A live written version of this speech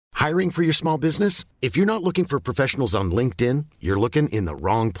Hiring for your small business? If you're not looking for professionals on LinkedIn, you're looking in the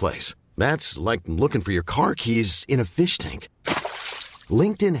wrong place. That's like looking for your car keys in a fish tank.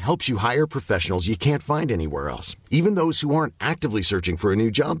 LinkedIn helps you hire professionals you can't find anywhere else, even those who aren't actively searching for a new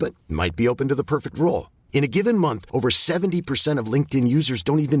job but might be open to the perfect role. In a given month, over 70% of LinkedIn users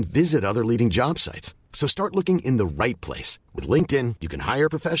don't even visit other leading job sites. So start looking in the right place. With LinkedIn, you can hire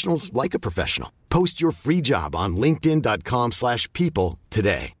professionals like a professional. Post your free job on linkedin.com/people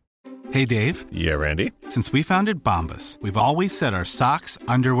today. Hey, Dave. Yeah, Randy. Since we founded Bombas, we've always said our socks,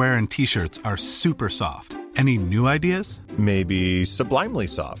 underwear, and T-shirts are super soft. Any new ideas? Maybe sublimely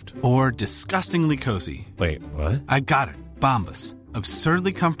soft. Or disgustingly cozy. Wait, what? I got it. Bombas.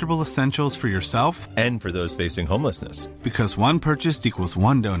 Absurdly comfortable essentials for yourself and for those facing homelessness. Because one purchased equals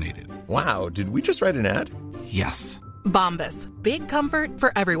one donated. Wow, did we just write an ad? Yes. Bombas. Big comfort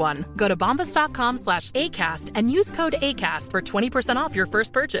for everyone. Go to bombas.com/ACAST and use code ACAST for 20% off your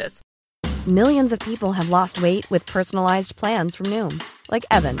first purchase. Millions of people have lost weight with personalized plans from Noom. Like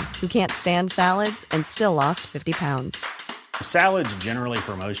Evan, who can't stand salads and still lost 50 pounds. Salads generally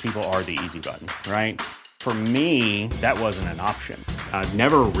for most people are the easy button, right? For me, that wasn't an option. I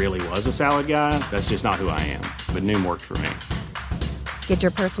never really was a salad guy. That's just not who I am. But Noom worked for me. Get your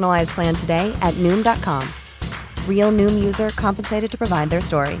personalized plan today at Noom.com. Real Noom user compensated to provide their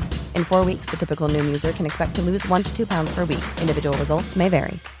story. In 4 weeks, the typical Noom user can expect to lose 1 to 2 pounds per week. Individual results may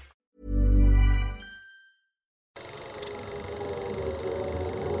vary.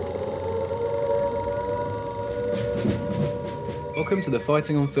 Welcome to the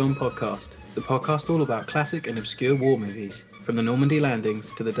Fighting on Film podcast, the podcast all about classic and obscure war movies, from the Normandy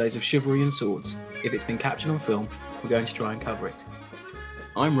landings to the days of chivalry and swords. If it's been captured on film, we're going to try and cover it.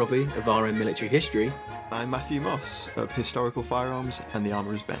 I'm Robbie of RM Military History. I'm Matthew Moss of Historical Firearms and the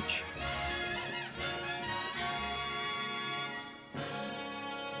Armourer's Bench.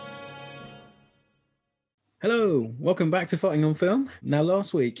 Hello, welcome back to Fighting on Film. Now,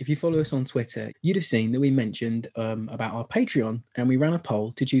 last week, if you follow us on Twitter, you'd have seen that we mentioned about our Patreon, and we ran a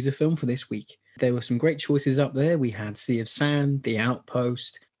poll to choose a film for this week. There were some great choices up there. We had Sea of Sand, The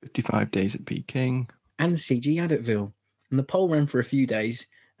Outpost, 55 Days at Peking, and CG Jadotville. And the poll ran for a few days,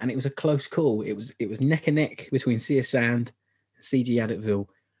 and it was a close call. It was neck and neck between Sea of Sand and CG Jadotville.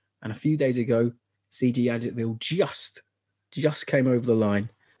 And a few days ago, CG Jadotville just came over the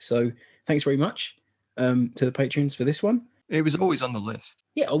line. So thanks very much to the patrons for this one. It was always on the list.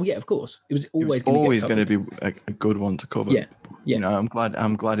 Yeah, of course. It was always going to be a good one to cover. Yeah. You know, I'm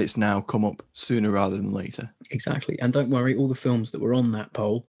glad it's now come up sooner rather than later. Exactly. And don't worry, all the films that were on that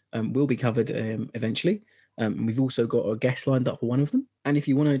poll will be covered eventually. We've also got a guest lined up for one of them. And if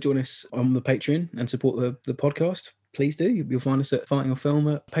you want to join us on the Patreon and support the podcast, please do. You'll find us at Fighting on Film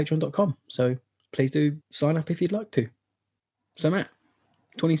at patreon.com. So please do sign up if you'd like to. So Matt,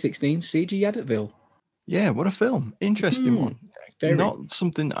 2016 CG Jadotville. Yeah, what a film. Interesting one. Very. Not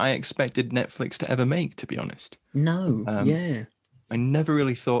something I expected Netflix to ever make, to be honest. No, I never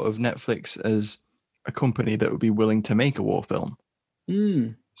really thought of Netflix as a company that would be willing to make a war film.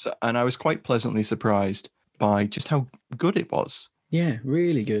 So, and I was quite pleasantly surprised by just how good it was. Yeah,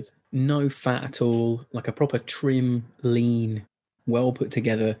 really good. No fat at all, like a proper trim, lean, well put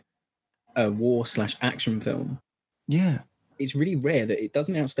together war/action film. Yeah. It's really rare that it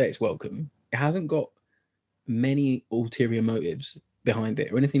doesn't outstay its welcome. It hasn't got many ulterior motives behind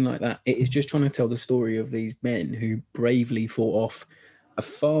it or anything like that. It is just trying to tell the story of these men who bravely fought off a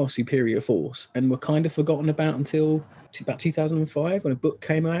far superior force and were kind of forgotten about until about 2005 when a book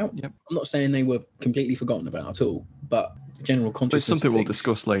came out. Yep. I'm not saying they were completely forgotten about at all, but the general consciousness. It's something we'll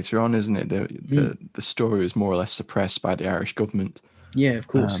discuss later on, isn't it? The story was more or less suppressed by the Irish government. Yeah, of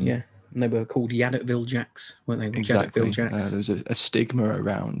course, yeah. And they were called Jadotville Jacks, weren't they? Exactly. Jadotville Jacks. There was a stigma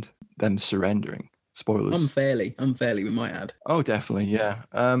around them surrendering. Spoilers. Unfairly, we might add. Oh, definitely, yeah.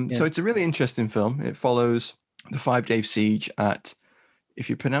 So it's a really interesting film. It follows the 5-day siege at, if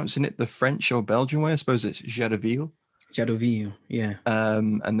you're pronouncing it the French or Belgian way, I suppose it's Jadotville. Jadotville, yeah.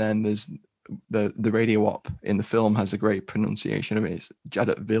 And then there's the radio op in the film has a great pronunciation of it. It's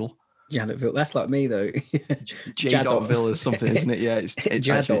Jadotville. Jadotville. That's like me, though. Jadotville is something, isn't it? Yeah, it's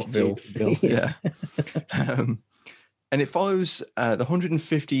Jadotville. Yeah. And it follows the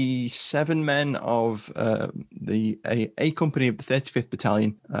 157 men of the A Company of the 35th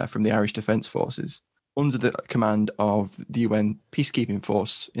Battalion from the Irish Defence Forces under the command of the UN peacekeeping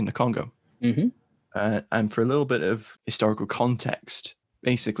force in the Congo. Mm-hmm. And for a little bit of historical context,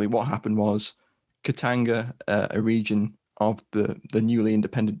 basically what happened was Katanga, a region of the newly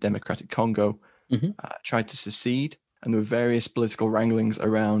independent Democratic Congo, tried to secede and there were various political wranglings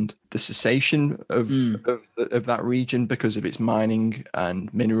around the cessation of that region because of its mining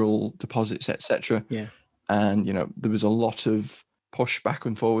and mineral deposits, etc. Yeah. And there was a lot of push back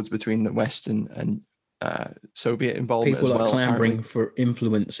and forwards between the West and Soviet involvement People as well. clambering Apparently. for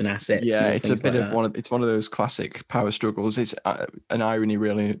influence and assets. Yeah, and it's a bit like of that. it's one of those classic power struggles. It's an irony,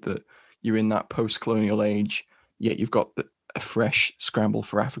 really, that you're in that post-colonial age, yet you've got a fresh scramble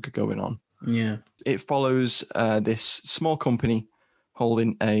for Africa going on. Yeah. It follows this small company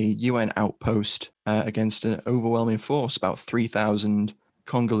holding a UN outpost against an overwhelming force, about 3,000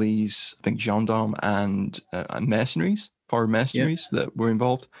 Congolese, I think, gendarmes and mercenaries, foreign mercenaries that were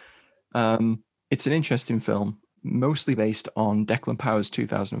involved. It's an interesting film, mostly based on Declan Power's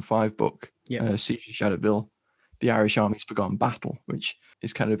 2005 book, Siege of Jadotville, The Irish Army's Forgotten Battle, which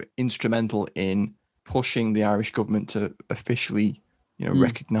is kind of instrumental in pushing the Irish government to officially,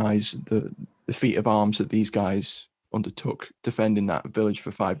 recognise the feat of arms that these guys undertook defending that village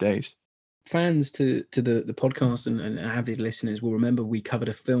for 5 days. Fans to the podcast and avid listeners will remember we covered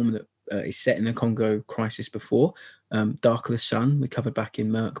a film that is set in the Congo crisis before, Dark of the Sun. We covered back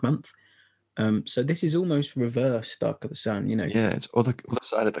in Merc Month. So this is almost reverse Dark of the Sun, Yeah, it's other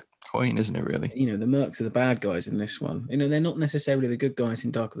side of the coin, isn't it, really? The Mercs are the bad guys in this one. They're not necessarily the good guys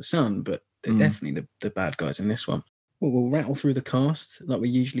in Dark of the Sun, but they're definitely the bad guys in this one. Well, we'll rattle through the cast like we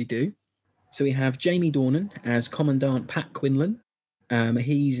usually do. So we have Jamie Dornan as Commandant Pat Quinlan.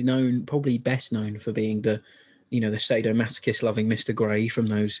 He's probably best known for being the sadomasochist loving Mr. Grey from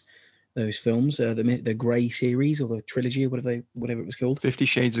those films, the Grey series or the trilogy or whatever it was called. 50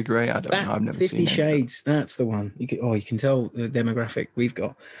 Shades of Grey. I don't know. I've never 50 seen 50 Shades. That's the one. You can tell the demographic we've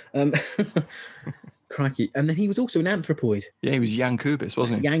got. Crikey. And then he was also an anthropoid. Yeah, he was Jan Kubis,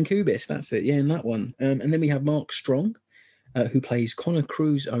 wasn't he? Jan Kubis, that's it. Yeah, in that one. And then we have Mark Strong, who plays Connor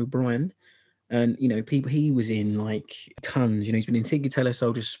Cruz O'Brien. And, he was in like tons. He's been in Tinker Tailor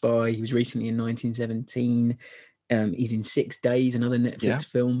Soldier Spy. He was recently in 1917. He's in 6 Days, another Netflix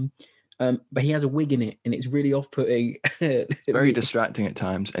film. But he has a wig in it, and it's really off-putting. It's very distracting at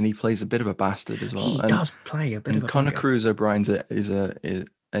times, and he plays a bit of a bastard as well. He does play a bit of a Connor bugger. Cruz O'Brien's is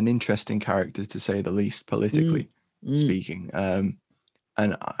an interesting character, to say the least, politically speaking. And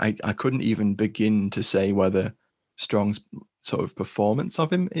I couldn't even begin to say whether Strong's sort of performance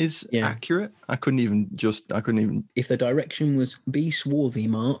of him is accurate. I couldn't even. If the direction was be swarthy,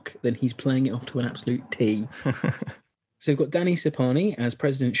 Mark, then he's playing it off to an absolute T. So we've got Danny Sapani as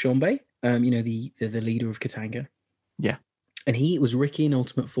President Shombe, the leader of Katanga. Yeah. And he was Ricky in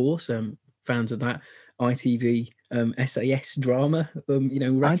Ultimate Force, fans of that ITV SAS drama,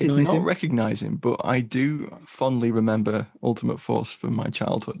 recognize I did not him. recognize him, but I do fondly remember Ultimate Force from my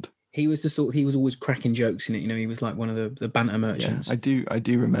childhood. He was he was always cracking jokes in it. He was like one of the banter merchants. Yeah, I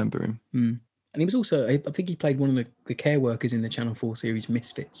do remember him. And he was also, I think he played one of the care workers in the Channel 4 series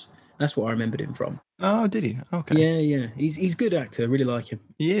Misfits. That's what I remembered him from. Oh, did he? Okay. Yeah. He's a good actor. I really like him.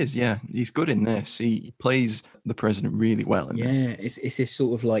 He is, yeah. He's good in this. He plays the president really well in this. Yeah, it's this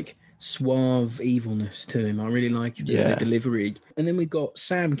sort of like suave evilness to him. I really like the delivery. And then we've got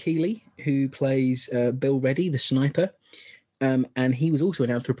Sam Keeley, who plays Bill Reddy, the sniper. And he was also an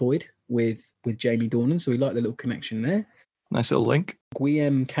anthropoid with Jamie Dornan, so we like the little connection there. Nice little link.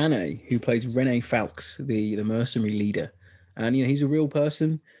 Guillaume Canet, who plays Rene Falks, the mercenary leader. And, he's a real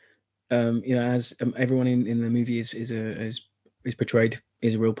person. As everyone in the movie is portrayed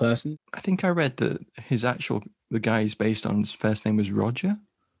is a real person. I think I read that the guy he's based on, his first name was Roger.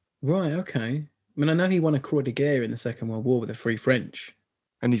 Right, okay. I mean, I know he won a Croix de Guerre in the Second World War with the Free French.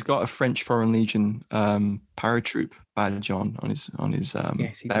 And he's got a French Foreign Legion paratroop badge on his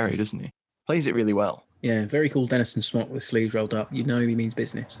beret, doesn't he? Plays it really well. Yeah, very cool Denison smock with sleeves rolled up. You know he means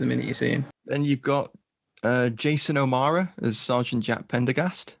business the minute you see him. Then you've got Jason O'Mara as Sergeant Jack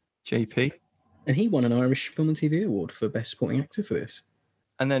Pendergast, JP. And he won an Irish Film and TV Award for Best Supporting Actor for this.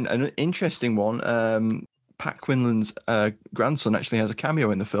 And then an interesting one, Pat Quinlan's grandson actually has a cameo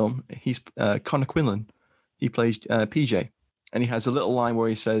in the film. He's Connor Quinlan. He plays PJ. And he has a little line where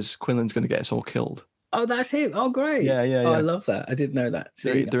he says, Quinlan's going to get us all killed. Oh, that's him. Oh, great. Yeah. Oh, I love that. I didn't know that.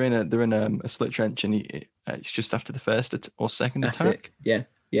 They're in a slit trench, and it's just after the first or second attack. It.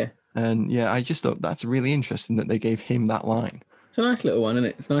 Yeah. And I just thought that's really interesting that they gave him that line. It's a nice little one, isn't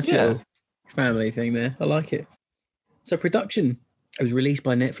it? It's a nice little family thing there. I like it. So production, it was released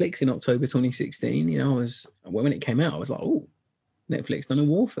by Netflix in October 2016. When it came out, I was like, oh, Netflix done a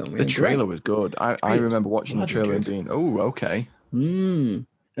war film. The trailer was good. I remember watching the trailer and being, oh, okay.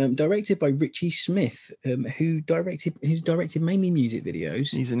 Directed by Richie Smith, who's directed mainly music videos.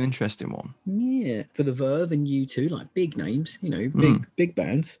 He's an interesting one. Yeah, for The Verve and U2, like big names, big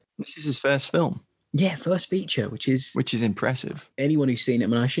bands. This is his first film. Yeah, first feature, which is impressive. anyone who's seen it, I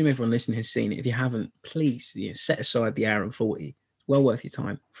mean, I assume everyone listening has seen it. If you haven't, please set aside the hour and 40. Well worth your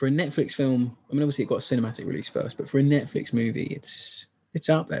time. For a Netflix film, I mean, obviously it got a cinematic release first, but for a Netflix movie, it's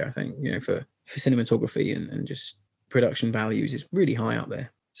up there, I think, for cinematography and just production values. It's really high up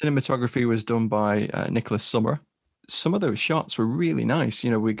there. Cinematography was done by Nicholas Summer. Some of those shots were really nice.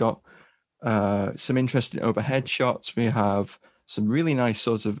 We got some interesting overhead shots. We have some really nice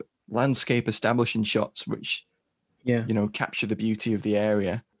sort of landscape establishing shots, which, capture the beauty of the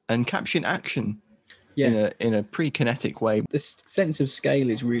area and caption action in a pre-kinetic way. The sense of scale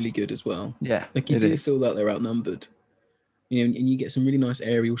is really good as well. Yeah, like you do feel that they're outnumbered. And you get some really nice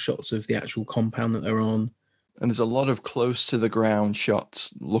aerial shots of the actual compound that they're on. And there's a lot of close to the ground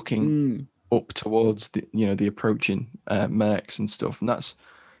shots looking up towards the approaching mercs and stuff, and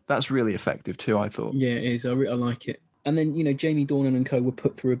that's really effective too, I thought. Yeah, it is. I like it. And then Jamie Dornan and co were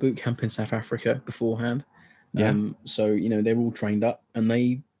put through a boot camp in South Africa beforehand. Yeah. So they're all trained up, and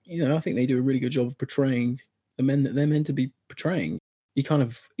they I think they do a really good job of portraying the men that they're meant to be portraying. You kind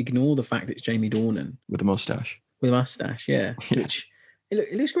of ignore the fact that it's Jamie Dornan with a mustache. Yeah. Which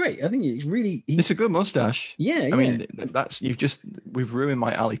it looks great. I think it's really. It's a good mustache. Yeah. I mean, we've ruined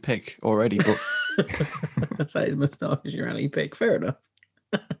my alley pick already, but that's his mustache is your alley pick. Fair enough.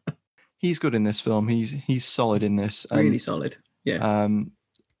 He's good in this film. He's solid in this. Really solid. Yeah.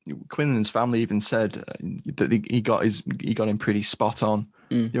 Quinlan's family even said that he got him pretty spot on.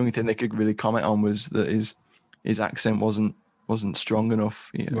 The only thing they could really comment on was that his accent wasn't strong enough.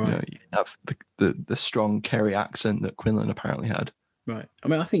 You have the strong Kerry accent that Quinlan apparently had. Right. I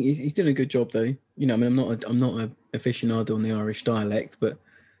mean, I think he's doing a good job though. I mean, I'm not an aficionado on the Irish dialect, but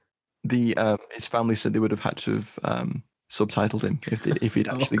his family said they would have had to have subtitled him if he'd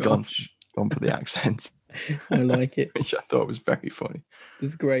actually gone for the accent. I like it. Which I thought was very funny.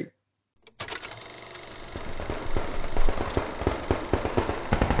 This is great.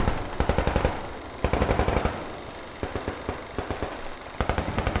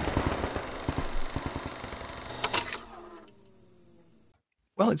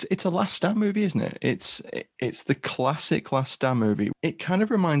 Well, it's a Last Stand movie, isn't it? It's the classic Last Stand movie. It kind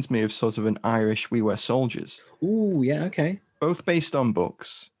of reminds me of sort of an Irish We Were Soldiers. Ooh, yeah, okay. Both based on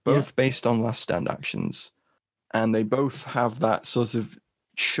books, both based on Last Stand actions, and they both have that sort of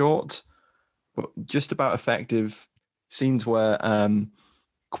short but just about effective scenes where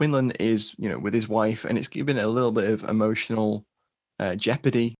Quinlan is, with his wife, and it's given it a little bit of emotional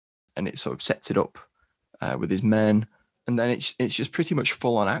jeopardy, and it sort of sets it up with his men. And then it's just pretty much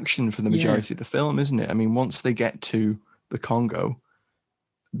full on action for the majority of the film, isn't it? I mean, once they get to the Congo,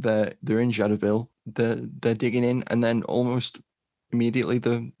 they're in Jadotville, they're digging in, and then almost immediately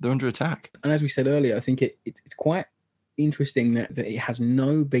they're under attack. And as we said earlier, I think it's quite interesting that it has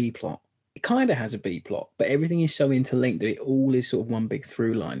no B plot. It kind of has a B plot, but everything is so interlinked that it all is sort of one big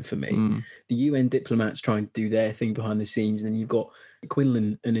through line for me. The UN diplomats trying to do their thing behind the scenes, and then you've got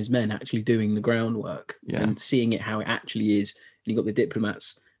Quinlan and his men actually doing the groundwork and seeing it how it actually is. And you've got the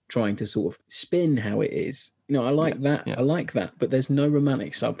diplomats trying to sort of spin how it is. I like that. Yeah. I like that. But there's no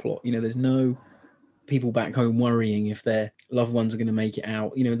romantic subplot. There's no people back home worrying if their loved ones are going to make it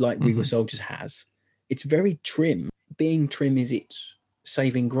out, like We Were Soldiers has. It's very trim. Being trim is its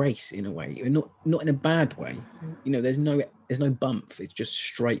saving grace in a way, not in a bad way. There's no bump. It's just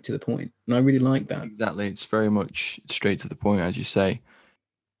straight to the point, and I really like that. Exactly, it's very much straight to the point, as you say.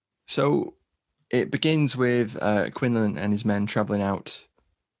 So it begins with Quinlan and his men traveling out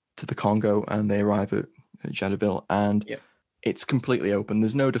to the Congo, and they arrive at Jadotville, and it's completely open.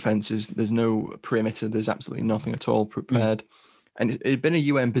 There's no defenses, there's no perimeter, there's absolutely nothing at all prepared. And it had been a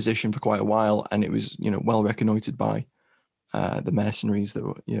UN position for quite a while, and it was well reconnoitred by the mercenaries that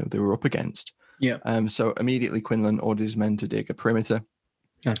they were up against. So immediately Quinlan orders his men to dig a perimeter.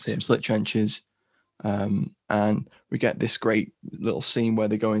 That's some slit trenches, and we get this great little scene where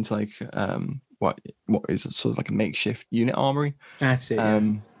they go into like what is sort of like a makeshift unit armory. That's it.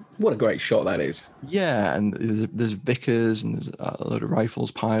 What a great shot that is. Yeah, and there's Vickers, and there's a load of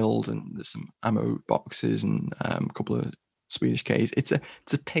rifles piled, and there's some ammo boxes and a couple of Swedish Ks. It's a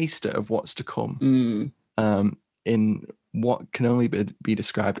taster of what's to come. In what can only be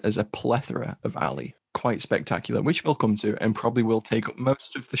described as a plethora of alley. Quite spectacular, which we'll come to, and probably will take up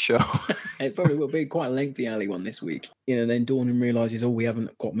most of the show. It probably will be quite a lengthy alley one this week. Then Dornan realises, we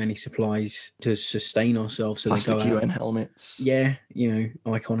haven't got many supplies to sustain ourselves. So Plastic they go out. UN helmets. Yeah,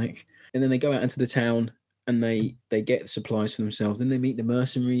 iconic. And then they go out into the town and they get supplies for themselves. Then they meet the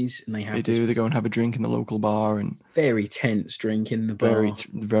mercenaries, and They go and have a drink in the local bar, and very tense drink in the bar. Very,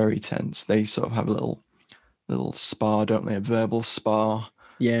 very tense. They sort of have a little spa, don't they? A verbal spa.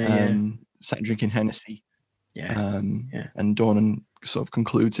 Yeah. sat drinking Hennessy. Yeah. And Dornan sort of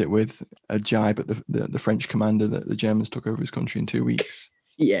concludes it with a jibe at the French commander that the Germans took over his country in 2 weeks.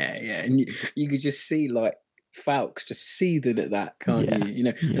 Yeah, and you could just see like Falks just seething at that, can't Yeah, you?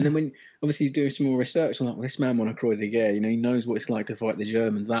 And then when obviously he's doing some more research on that, well, this man won a Croix de Guerre. He knows what it's like to fight the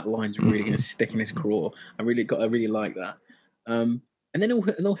Germans. That line's really going to stick in his craw. I really like that. And then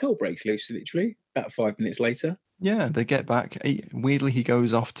all hell breaks loose, literally about 5 minutes later. Yeah, they get back. Weirdly, he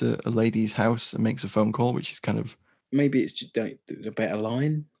goes off to a lady's house and makes a phone call, which is kind of... Maybe it's just a better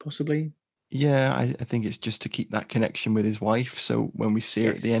line, possibly. Yeah, I think it's just to keep that connection with his wife. So when we see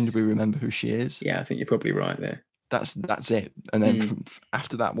her at the end, we remember who she is. Yeah, I think you're probably right there. That's it. And then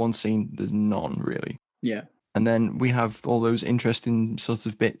after that one scene, there's none really. Yeah. And then we have all those interesting sort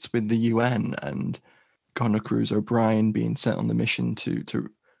of bits with the UN and Connor Cruise O'Brien being sent on the mission to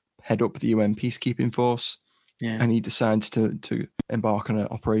head up the UN peacekeeping force. Yeah. And he decides to embark on an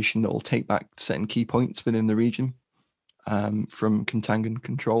operation that will take back certain key points within the region from Contangan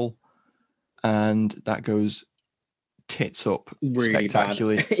control. And that goes tits up really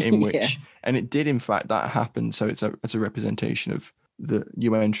spectacularly in which, and it did in fact that happen. So it's a representation of the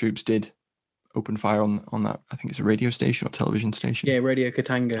UN troops did open fire on that. I think it's a radio station or television station. Yeah, Radio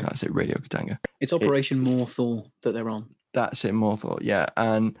Katanga. That's it, Radio Katanga. It's Operation Morthal that they're on. That's it, Morthal. Yeah,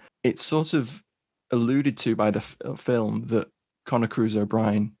 and it's sort of alluded to by the film that Connor Cruise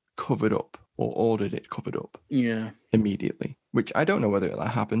O'Brien covered up or ordered it covered up. Yeah. Immediately, which I don't know whether that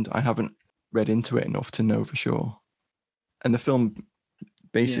happened. I haven't read into it enough to know for sure. And the film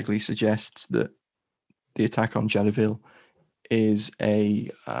basically suggests that the attack on Jadotville is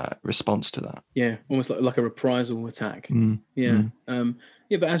a response to that. Yeah, almost like a reprisal attack. Yeah.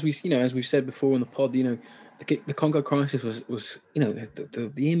 But as we've said before on the pod, the Congo crisis was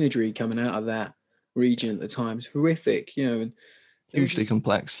the imagery coming out of that region at the time is horrific. And hugely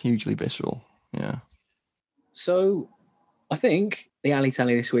complex, hugely visceral. Yeah. So I think the alley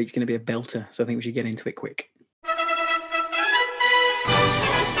tally this week is going to be a belter. So I think we should get into it quick.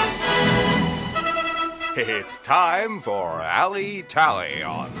 It's time for Alley Tally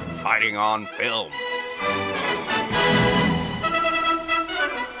on Fighting on Film.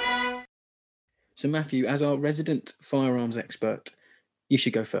 So Matthew, as our resident firearms expert, you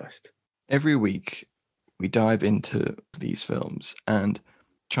should go first. Every week we dive into these films and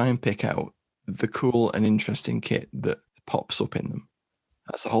try and pick out the cool and interesting kit that pops up in them.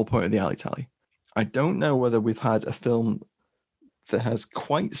 That's the whole point of the alley tally. I don't know whether we've had a film that has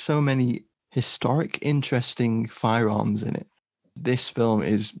quite so many historic, interesting firearms in it. This film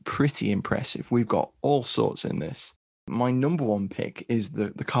is pretty impressive. We've got all sorts in this. My number one pick is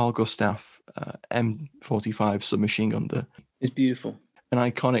the Carl Gustaf M45 submachine gun. It's beautiful. An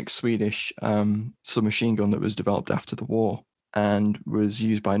iconic Swedish submachine gun that was developed after the war and was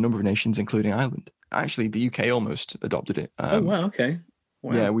used by a number of nations, including Ireland. Actually, the UK almost adopted it. Oh, wow, okay.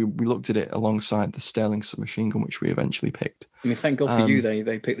 Wow. Yeah, we looked at it alongside the Sterling submachine gun, which we eventually picked. I mean, thank God for you,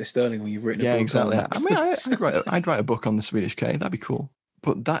 they picked the Sterling when you've written a book. Yeah, exactly. On I mean, I'd write a book on the Swedish K. That'd be cool.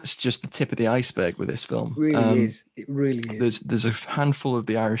 But that's just the tip of the iceberg with this film. It really is. It really is. There's a handful of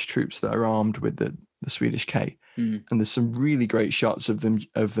the Irish troops that are armed with the Swedish K. And there's some really great shots of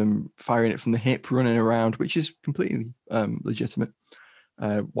them firing it from the hip, running around, which is completely legitimate.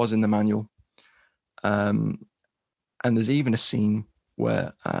 Was in the manual. And there's even a scene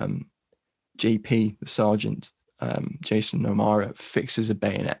where JP, the sergeant, Jason O'Mara, fixes a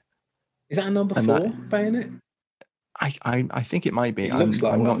bayonet. Is that a number 4 bayonet? I think it might be.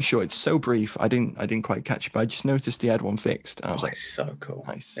 I'm not sure. It's so brief. I didn't quite catch it, but I just noticed he had one fixed. I was like, so cool,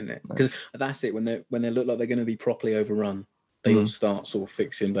 nice, isn't it? Because that's it. When they look like they're going to be properly overrun, they all start sort of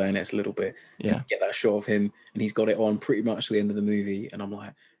fixing bayonets a little bit. Yeah. You get that shot of him, and he's got it on pretty much to the end of the movie, and I'm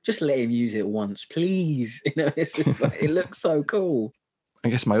like, just let him use it once, please. It's just like it looks so cool. I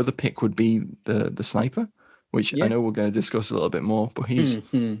guess my other pick would be the sniper, which I know we're going to discuss a little bit more. But he's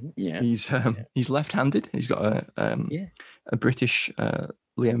left-handed. He's got a British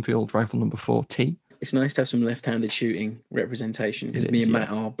Lee Enfield rifle number 4T. It's nice to have some left-handed shooting representation because me and Matt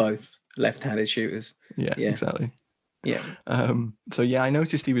are both left-handed shooters. Yeah, exactly. Yeah. So I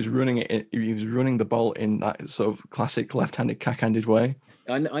noticed he was running it. He was running the bolt in that sort of classic left-handed, cack-handed way.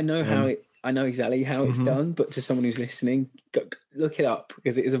 I know how it. I know exactly how it's done, but to someone who's listening, look it up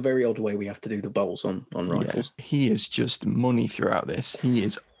because it is a very odd way we have to do the bolts on rifles. Yeah. He is just money throughout this. He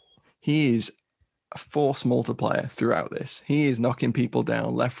is a force multiplier throughout this. He is knocking people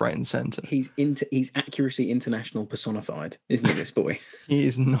down left, right, and center. He's accuracy international personified, isn't he? This boy. He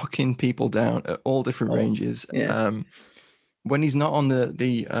is knocking people down at all different ranges. Yeah. When he's not on the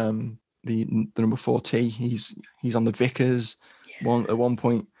number 4T, he's on the Vickers. At one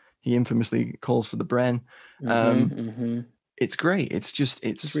point, he infamously calls for the Bren. It's great.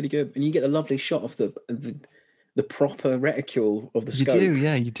 It's really good, and you get a lovely shot of the proper reticule of the scope.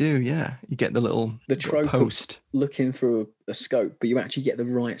 You do. You get the trope post of looking through a scope, but you actually get the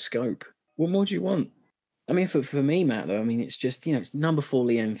right scope. What more do you want? I mean, for me, Matt, though, I mean, it's just, it's number 4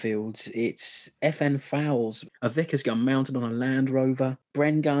 Lee Enfields, it's FN Fowles, a Vickers gun mounted on a Land Rover,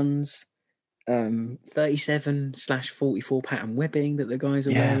 Bren guns, 37/44 pattern webbing that the guys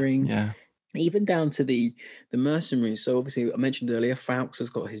are wearing. Yeah. Even down to the mercenaries. So obviously, I mentioned earlier, Fawkes has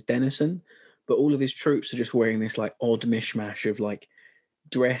got his Denison, but all of his troops are just wearing this like odd mishmash of like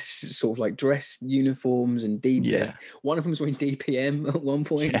dress uniforms and DPM. Yeah. One of them's wearing DPM at one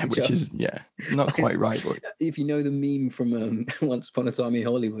point. Which is not quite right. But if you know the meme from Once Upon a Time in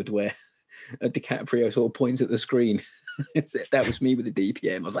Hollywood where DiCaprio sort of points at the screen, that was me with the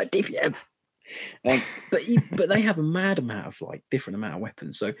DPM. I was like, DPM. But they have a mad amount of different amount of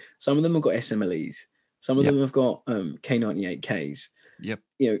weapons. So some of them have got SMLEs, some of them have got K98Ks. Yep.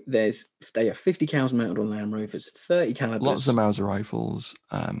 They have 50 cals mounted on Land Rovers, 30 calibers, lots of Mauser rifles,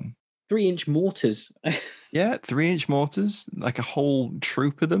 3-inch mortars. 3-inch mortars, like a whole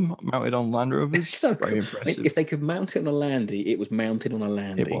troop of them mounted on Land Rovers. So very cool. impressive. If they could mount it on a Landy, it was mounted on a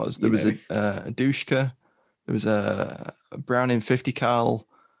Landy. It was. There was a Dushka. There was a Browning 50 cal.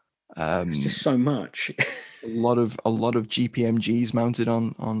 It's just so much. a lot of GPMGs mounted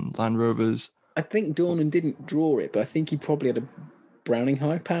on Land Rovers. I think Dornan didn't draw it, but I think he probably had a Browning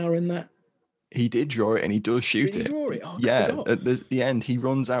high power in that. He did draw it, and he does shoot it. Did he draw it? Oh, at the end, he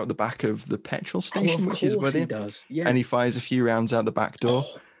runs out the back of the petrol station, which is where he does. Yeah, and he fires a few rounds out the back door.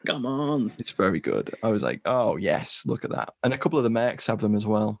 Oh, come on, it's very good. I was like, oh yes, look at that, and a couple of the mechs have them as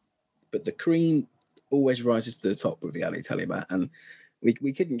well. But the cream always rises to the top with the Ali Taliban, and we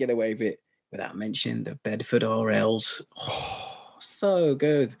couldn't get away with it without mentioning the Bedford RLs. Oh, so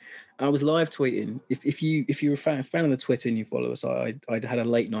good. I was live tweeting. If you're a fan of the Twitter and you follow us, I had a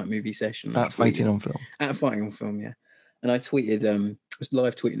late night movie session at Fighting on Film. At Fighting on Film, yeah. And I tweeted, was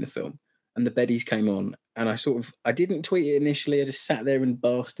live tweeting the film, and the Beddies came on, and I didn't tweet it initially. I just sat there and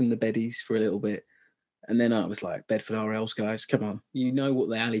basked in the Beddies for a little bit, and then I was like, Bedford RLs, guys, come on, you know what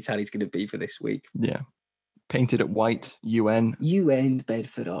the alley tally's going to be for this week. Yeah, painted at white, UN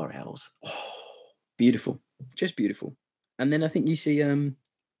Bedford RLs. Oh, beautiful, just beautiful. And then I think you see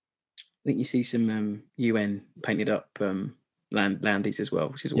some UN painted up Landies as well,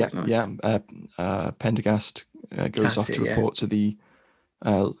 which is always nice. Yeah, Pendergast goes off to report to the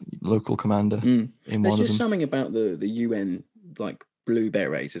local commander in There's one of them. There's just something about the UN blue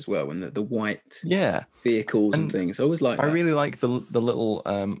berets as well, and the white vehicles and things. I always like that. I really like the little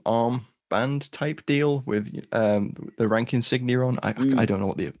arm band type deal with the rank insignia on. I don't know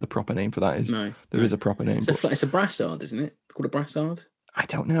what the proper name for that is. No, there is a proper name. It's a brassard, isn't it? Called a brassard? I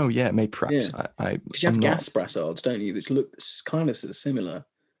don't know. Yeah, maybe perhaps. Yeah. Because you have gas brassards, don't you? Which look kind of similar.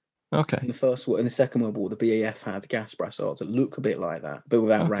 Okay. In the Second World War, the BAF had gas brassards that look a bit like that, but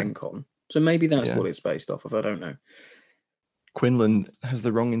without rank on. So maybe that's what it's based off of. I don't know. Quinlan has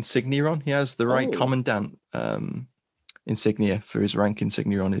the wrong insignia on. He has the right commandant insignia for his rank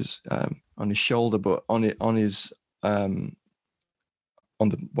insignia on his shoulder, but on his on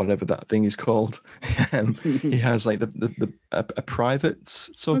the whatever that thing is called, he has like a private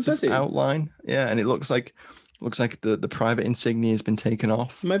sort of outline. Yeah, and it looks like the private insignia has been taken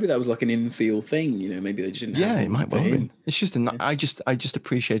off. Maybe that was like an infield thing, maybe they just didn't have it might well have been. It's just I just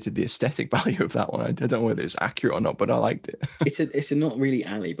appreciated the aesthetic value of that one. I don't know whether it's accurate or not, but I liked it. it's a not really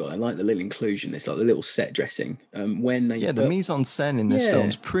alley, but I like the little inclusion. It's like the little set dressing. When they the mise en scène in this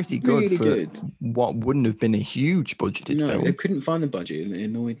film's pretty good really for what wouldn't have been a huge budgeted film. They couldn't find the budget, and it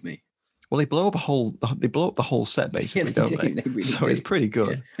annoyed me. Well, they blow up the whole set basically, don't they? They really do. It's pretty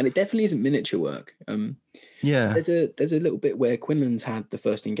good, and it definitely isn't miniature work. There's a little bit where Quinlan's had the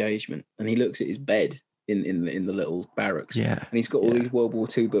first engagement, and he looks at his bed in the little barracks, and he's got all these World War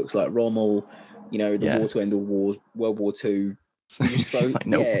II books like Rommel, the War to End All Wars, World War II. He just throws,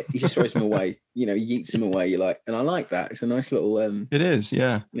 he just throws them away. He yeets them away. You're like, and I like that. It's a nice little. It is,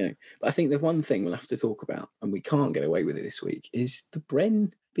 yeah. But I think the one thing we'll have to talk about, and we can't get away with it this week, is the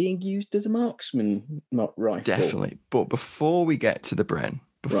Bren being used as a marksman, not rifle. Definitely. But before we get to the Bren,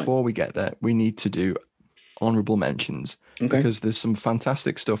 we get there, we need to do honorable mentions because there's some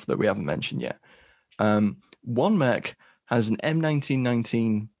fantastic stuff that we haven't mentioned yet. One mech has an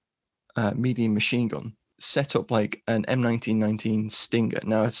M1919 medium machine gun set up like an M1919 Stinger.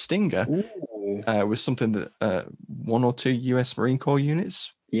 Now, a Stinger was something that one or two US Marine Corps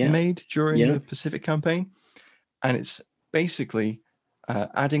units made during the Pacific campaign. And it's basically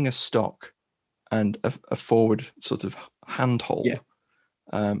adding a stock and a forward sort of handhold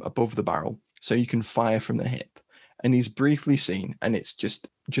above the barrel, so you can fire from the hip. And he's briefly seen, and it's just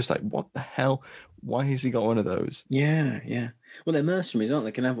like, what the hell? Why has he got one of those? Yeah. Well, they're mercenaries, aren't they?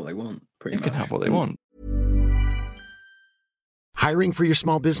 They can have what they want, pretty much. They can have what they want. Hiring for your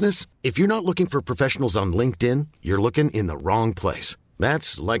small business? If you're not looking for professionals on LinkedIn, you're looking in the wrong place.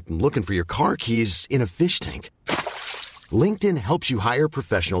 That's like looking for your car keys in a fish tank. LinkedIn helps you hire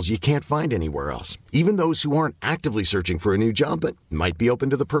professionals you can't find anywhere else, even those who aren't actively searching for a new job but might be open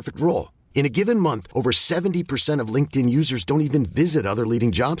to the perfect role. In a given month, over 70% of LinkedIn users don't even visit other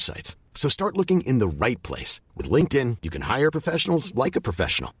leading job sites. So start looking in the right place. With LinkedIn, you can hire professionals like a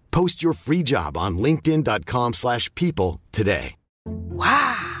professional. Post your free job on linkedin.com/people today.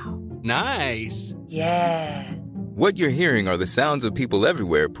 Wow. Nice. Yeah. What you're hearing are the sounds of people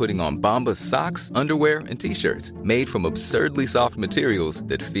everywhere putting on Bombas socks, underwear, and T-shirts made from absurdly soft materials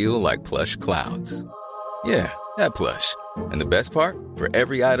that feel like plush clouds. Yeah, that plush. And the best part? For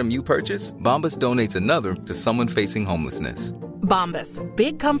every item you purchase, Bombas donates another to someone facing homelessness. Bombas.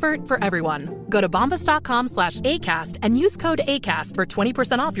 Big comfort for everyone. Go to bombas.com/ACAST and use code ACAST for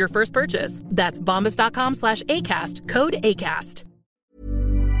 20% off your first purchase. That's bombas.com/ACAST. Code ACAST.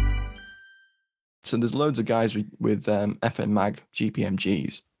 So there's loads of guys with FM Mag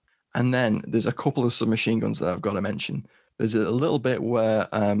GPMGs. And then there's a couple of submachine guns that I've got to mention. There's a little bit where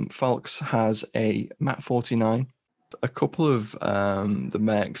Falks has a MAT 49, a couple of the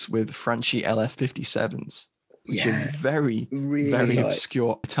Mercs with Franchi LF57s, which are very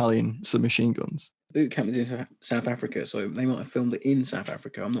obscure Italian submachine guns. Boot camp is in South Africa, so they might have filmed it in South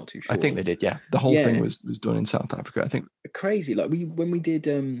Africa. I'm not too sure. I think they did, yeah. The whole thing was done in South Africa, I think. Crazy. Like when we did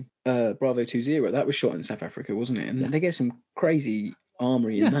Bravo 20, that was shot in South Africa, wasn't it? And they get some crazy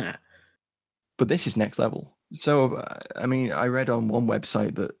armory in that. But this is next level. So, I mean, I read on one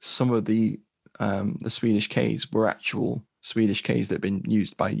website that some of the Swedish Ks were actual Swedish Ks that had been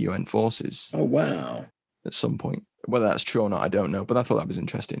used by UN forces. Oh, wow. At some point. Whether that's true or not, I don't know. But I thought that was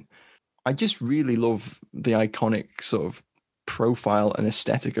interesting. I just really love the iconic sort of profile and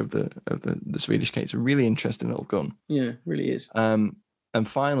aesthetic of the Swedish K. It's a really interesting little gun. Yeah, really is. And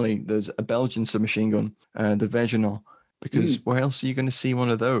finally, there's a Belgian submachine gun, the Vegenal, because where else are you going to see one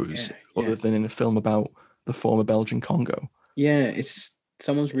of those other than in a film about the former Belgian Congo? Yeah, it's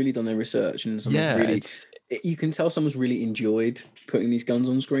someone's really done their research, and someone's you can tell someone's really enjoyed putting these guns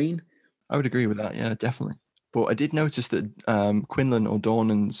on screen. I would agree with that. Yeah, definitely. But I did notice that Quinlan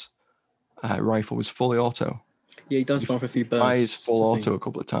O'Dornan's rifle was fully auto. Yeah, he does fire a few bursts. Fires full auto a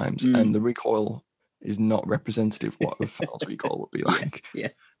couple of times, and the recoil is not representative of what a Fel's recoil would be like. Yeah.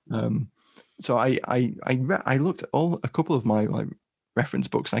 So I looked at a couple of my reference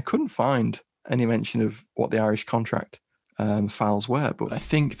books, and I couldn't find any mention of what the Irish contract files were, but I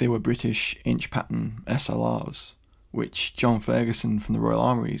think they were British inch pattern SLRs, which John Ferguson from the Royal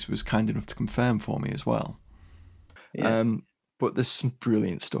Armouries was kind enough to confirm for me as well. Yeah. But there's some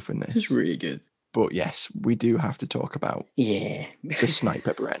brilliant stuff in this. It's really good. But yes, we do have to talk about the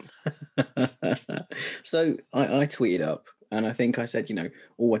Sniper Bren. So I tweeted up, and I think I said, I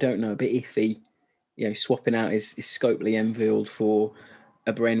don't know, a bit iffy, swapping out his Scopely Enfield for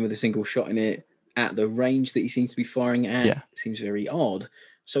a Bren with a single shot in it at the range that he seems to be firing at. Yeah. Seems very odd.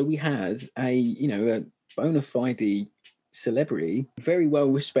 So we had a bona fide celebrity, very well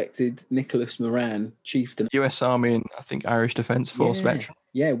respected Nicholas Moran, chieftain, US Army and I think Irish Defence Force veteran.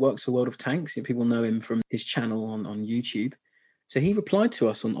 Yeah, works for World of Tanks. People know him from his channel on YouTube. So he replied to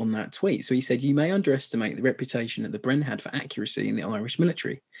us on that tweet. So he said, "You may underestimate the reputation that the Bren had for accuracy in the Irish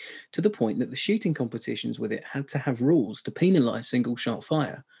military, to the point that the shooting competitions with it had to have rules to penalise single shot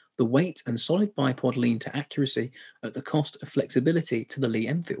fire. The weight and solid bipod lean to accuracy at the cost of flexibility to the Lee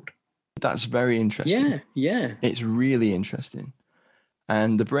Enfield." That's very interesting. Yeah. It's really interesting.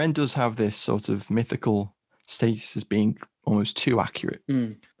 And the Bren does have this sort of mythical status as being almost too accurate.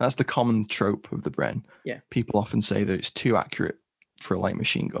 That's the common trope of the Bren. Yeah. People often say that it's too accurate for a light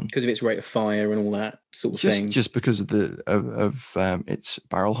machine gun. Because of its rate of fire and all that sort of thing. Just because of its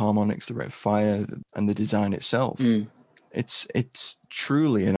barrel harmonics, the rate of fire, and the design itself. It's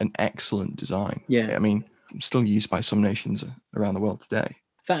truly an excellent design. Yeah. I mean, still used by some nations around the world today.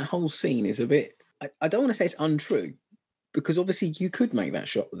 That whole scene is a bit, I don't want to say it's untrue, because obviously you could make that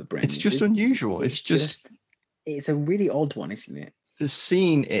shot with the Bren. It's just unusual. It's a really odd one, isn't it? The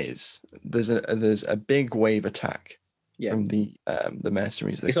scene is there's a big wave attack from the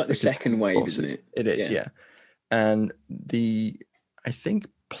mercenaries. It's like the second wave, forces. Isn't it? It is, yeah. And I think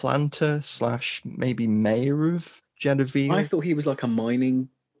planter / maybe mayor of Jadotville. I thought he was like a mining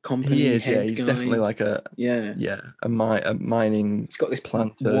company. He is, head He's guy. definitely like a mining. He's got this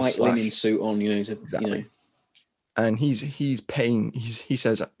planter white linen suit on, exactly. and he's paying. He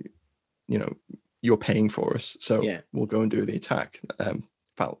says, you know, you're paying for us, so we'll go and do the attack.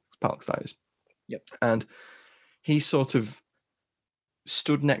 Palix dies. Yep. And he sort of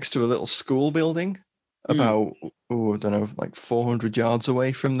stood next to a little school building about, I don't know, like 400 yards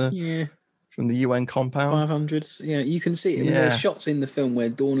away from the UN compound. 500s. Yeah, you can see it. I mean, there's shots in the film where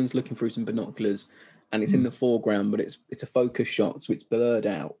Dornan's looking through some binoculars and it's in the foreground, but it's a focus shot, so it's blurred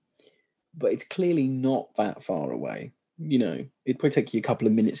out. But it's clearly not that far away. You know, it'd probably take you a couple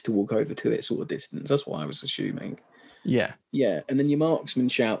of minutes to walk over to it sort of distance. That's what I was assuming. Yeah. Yeah. And then your marksman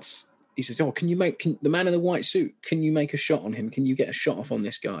shouts, he says, "Oh, can the man in the white suit, can you make a shot on him? Can you get a shot off on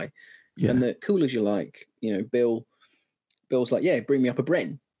this guy?" Yeah. And the cool as you like, you know, Bill's like, "Yeah, bring me up a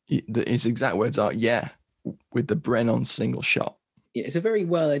Bren." His exact words are, "Yeah, with the Bren on single shot." Yeah, it's a very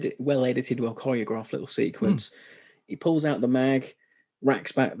well edited, well choreographed little sequence. He pulls out the mag,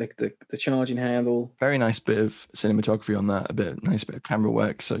 racks back the charging handle. Very nice bit of cinematography on that. Nice bit of camera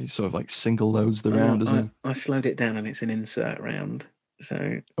work. So he sort of like single loads the round, doesn't he? I slowed it down, and it's an insert round.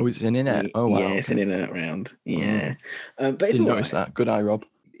 So it's an inert. Oh wow, yeah, it's an inert round. Yeah, but it's didn't all notice right. that. Good eye, Rob.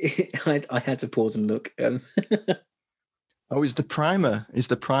 I had to pause and look. Is the primer? Is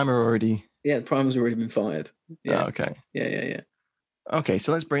the primer already? Yeah, the primer's already been fired. Yeah. Oh, okay. Yeah. Okay,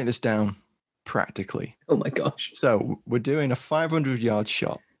 so let's break this down practically. Oh my gosh. So we're doing a 500-yard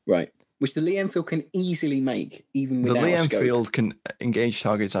shot. Right. Which the Lee Enfield can easily make, even without the Lee a scope. Enfield can engage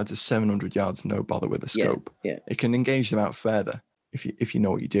targets out to 700 yards, no bother with a scope. Yeah. It can engage them out further if you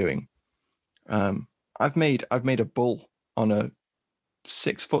know what you're doing. I've made a bull on a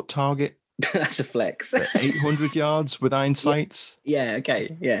 6-foot target. That's a flex. 800 yards with iron sights. Yeah.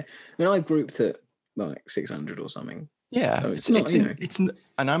 Okay. Yeah. I mean, I grouped it like 600 or something. Yeah. So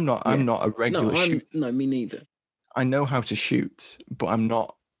and I'm not a regular shooter. No, me neither. I know how to shoot, but I'm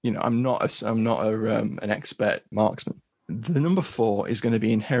not an expert marksman. The number 4 is going to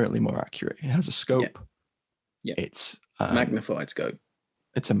be inherently more accurate. It has a scope. Yeah. It's magnified scope.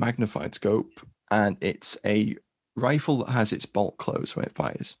 It's a magnified scope, and it's a rifle that has its bolt closed when it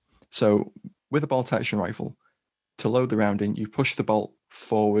fires. So with a bolt action rifle, to load the round in, you push the bolt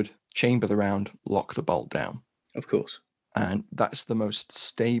forward, chamber the round, lock the bolt down. Of course. And that's the most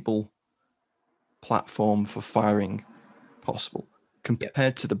stable platform for firing possible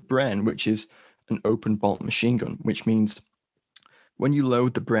compared to the Bren, which is an open bolt machine gun, which means when you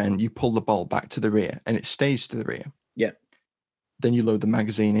load the Bren, you pull the bolt back to the rear and it stays to the rear. Yeah. Then you load the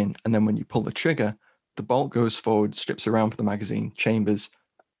magazine in, and then when you pull the trigger, the bolt goes forward, strips around for the magazine, chambers,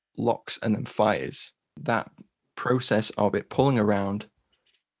 locks, and then fires. That process of it pulling around,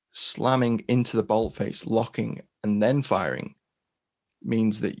 slamming into the bolt face, locking, and then firing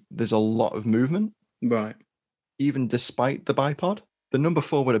means that there's a lot of movement. Right. Even despite the bipod. The number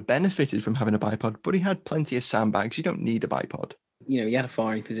 4 would have benefited from having a bipod, but he had plenty of sandbags. You don't need a bipod. You know, he had a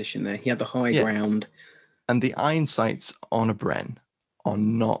firing position there. He had the high ground. And the iron sights on a Bren are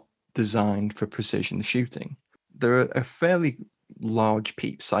not designed for precision shooting. They're a fairly large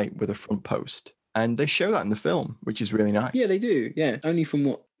peep sight with a front post. And they show that in the film, which is really nice. Yeah, they do. Yeah, only from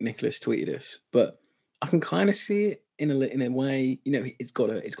what Nicholas tweeted us, but I can kind of see it in a way. You know, it's got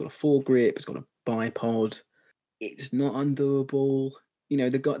a foregrip, it's got a bipod. It's not undoable. You know,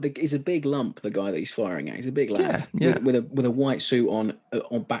 the guy is a big lump. The guy that he's firing at, he's a big lad with a white suit on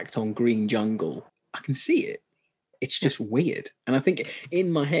backed on green jungle. I can see it. It's just weird. And I think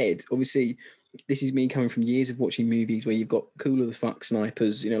in my head, obviously, this is me coming from years of watching movies where you've got cooler the fuck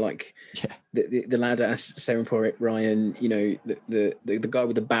snipers, you know, like the lad as Sarah Ryan, you know, the guy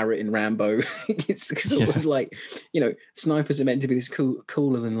with the Barrett in Rambo. It's sort of like, you know, snipers are meant to be this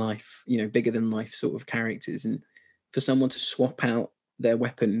cooler than life, you know, bigger than life sort of characters. And for someone to swap out their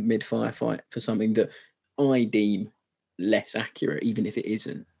weapon mid-firefight for something that I deem less accurate, even if it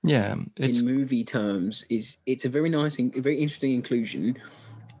isn't. Yeah, in movie terms, it's a very nice, a very interesting inclusion.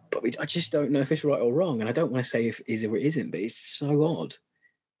 But I just don't know if it's right or wrong, and I don't want to say if it is or it isn't. But it's so odd.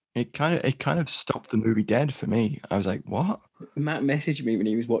 It kind of stopped the movie dead for me. I was like, "What?" Matt messaged me when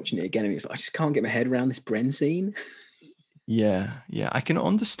he was watching it again, and he was like, "I just can't get my head around this Bren scene." Yeah. I can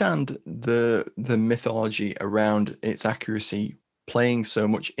understand the mythology around its accuracy playing so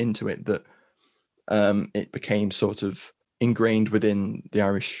much into it that it became sort of ingrained within the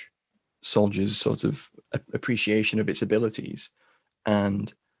Irish soldiers' sort of appreciation of its abilities,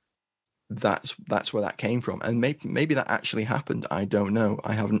 and that's where that came from. And maybe that actually happened. I don't know.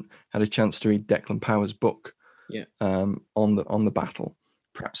 I haven't had a chance to read Declan Power's book on the battle.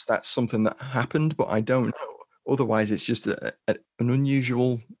 Perhaps that's something that happened, but I don't know. otherwise it's just an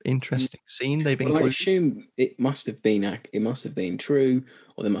unusual, interesting scene they've Well, I included. assume it must have been true,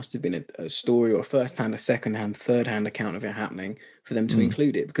 or there must have been a story or a first-hand, a second-hand, third-hand account of it happening for them to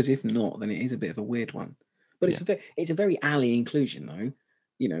include it. Because if not, then it is a bit of a weird one. But it's a very alley inclusion, though.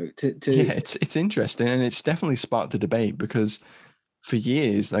 You know, Yeah, it's interesting, and it's definitely sparked a debate because for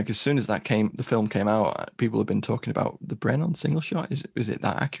years, like as soon as the film came out, people have been talking about the Bren on single shot. Is it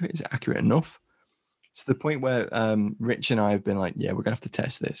that accurate? Is it accurate enough? To the point where Rich and I have been like, yeah, we're gonna have to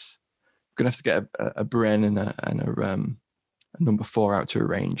test this. We're gonna have to get a Bren and a number 4 out to a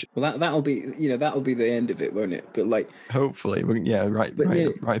range. Well, that'll be the end of it, won't it? But like, hopefully, write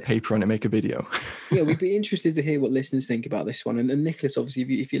a paper on it, make a video. Yeah, we'd be interested to hear what listeners think about this one. And Nicholas,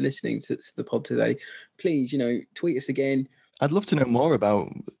 obviously, if you're listening to the pod today, please, tweet us again. I'd love to know more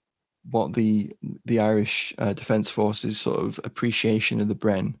about what the Irish Defence Force's sort of appreciation of the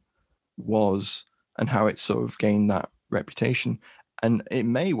Bren was and how it sort of gained that reputation. And it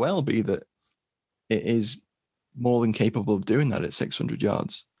may well be that it is more than capable of doing that at 600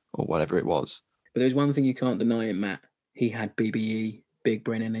 yards or whatever it was. But there's one thing you can't deny in Matt. He had BBE, Big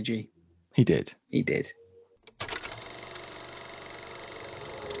Bren energy. He did.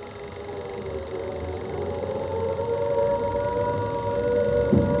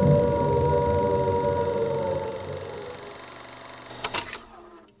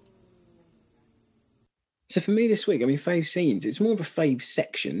 So for me this week, fave scenes, it's more of a fave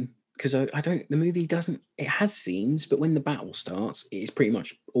section because the movie it has scenes, but when the battle starts, it is pretty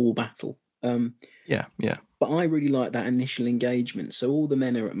much all battle. Yeah. But I really like that initial engagement. So all the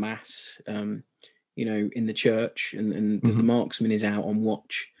men are at mass, in the church, and the marksman is out on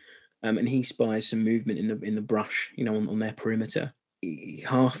watch, and he spies some movement in the brush, on their perimeter. He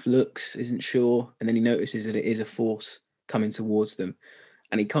half looks, isn't sure, and then he notices that it is a force coming towards them,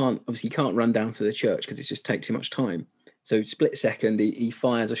 and he can't run down to the church because it just takes too much time. So split second, he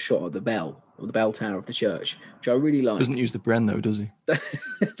fires a shot at the bell tower of the church, which I really like. Doesn't use the Bren though, does he?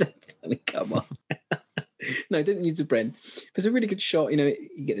 Come on. No, didn't use the Bren. It's a really good shot. You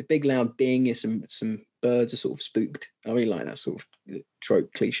get the big loud ding. Some birds are sort of spooked. I really like that sort of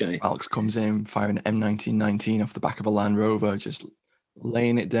trope cliche. Alex comes in firing an M1919 off the back of a Land Rover, just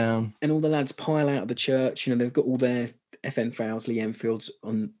laying it down. And all the lads pile out of the church. They've got all their FN Fowles, Lee Enfields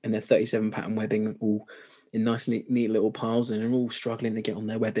and their 37 pattern webbing all in nice, neat little piles, and they're all struggling to get on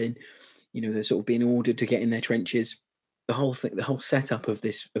their webbing. They're sort of being ordered to get in their trenches. The whole setup of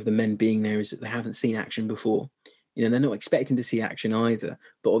the men being there is that they haven't seen action before. They're not expecting to see action either.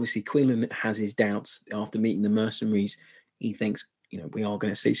 But obviously, Quinlan has his doubts after meeting the mercenaries. He thinks, we are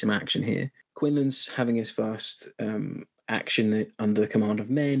going to see some action here. Quinlan's having his first action under the command of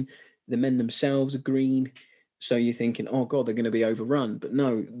men. The men themselves are green. So you're thinking, oh God, they're going to be overrun. But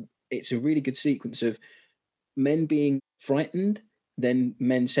no, it's a really good sequence of men being frightened, then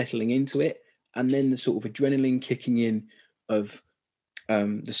men settling into it, and then the sort of adrenaline kicking in of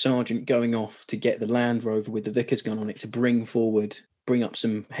the sergeant going off to get the Land Rover with the Vickers gun on it to bring up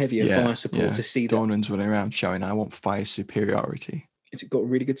some heavier fire support to see that. Dornan's running around shouting, I want fire superiority. It's got a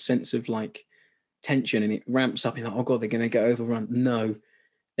really good sense of like tension, and it ramps up. You're like, oh God, they're going to get overrun. No,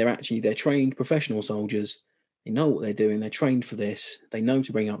 they're trained professional soldiers. They know what they're doing. They're trained for this. They know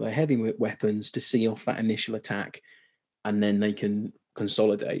to bring up their heavy weapons to see off that initial attack, and then they can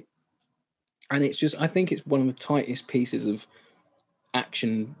consolidate. And I think it's one of the tightest pieces of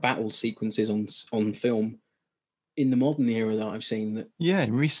action battle sequences on film in the modern era that I've seen.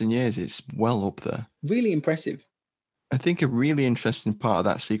 In recent years, it's well up there. Really impressive. I think a really interesting part of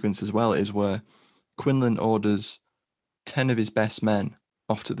that sequence as well is where Quinlan orders 10 of his best men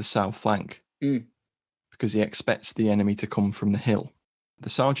off to the south flank because he expects the enemy to come from the hill. The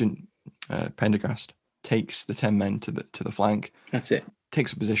sergeant, Pendergast, takes the 10 men to the flank. That's it.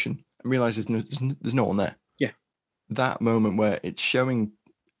 Takes a position and realizes there's no one there. Yeah. That moment where it's showing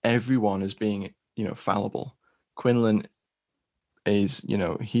everyone as being, fallible. Quinlan is,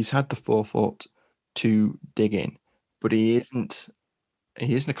 he's had the forethought to dig in, but he isn't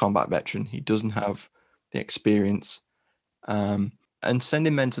a combat veteran. He doesn't have the experience. And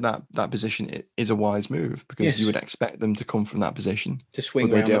sending men to that position is a wise move because you would expect them to come from that position. To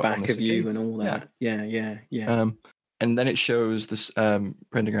swing around the back of you and all that. Yeah. And then it shows this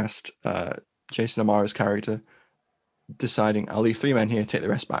Prendergast, Jason O'Mara's character, deciding, I'll leave 3 men here, take the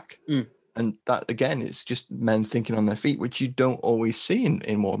rest back. And that, again, is just men thinking on their feet, which you don't always see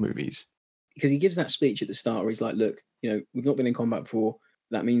in war movies. Because he gives that speech at the start where he's like, look, we've not been in combat before.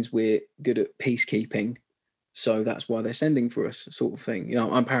 That means we're good at peacekeeping. So that's why they're sending for us, sort of thing.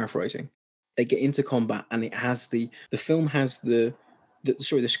 I'm paraphrasing. They get into combat, and it has the film has the the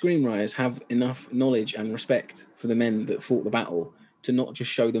screenwriters have enough knowledge and respect for the men that fought the battle to not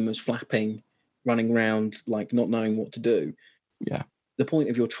just show them as flapping, running around like not knowing what to do. Yeah. The point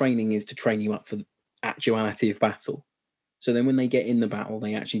of your training is to train you up for the actuality of battle. So then when they get in the battle,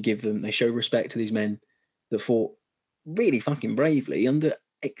 they actually they show respect to these men that fought really fucking bravely under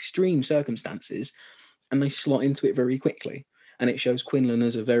extreme circumstances, and they slot into it very quickly. And it shows Quinlan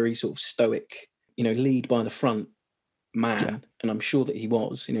as a very sort of stoic, lead by the front man. Yeah. And I'm sure that he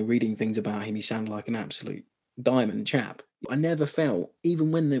was, reading things about him, he sounded like an absolute diamond chap. I never felt,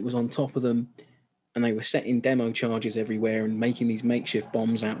 even when it was on top of them and they were setting demo charges everywhere and making these makeshift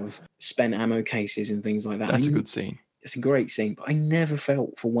bombs out of spent ammo cases and things like that. That's a good scene. It's a great scene, but I never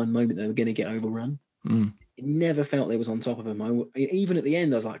felt for one moment they were going to get overrun. It never felt they was on top of them. Even at the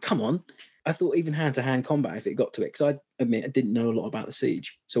end, I was like, come on. I thought even hand-to-hand combat, if it got to it, because I admit I didn't know a lot about the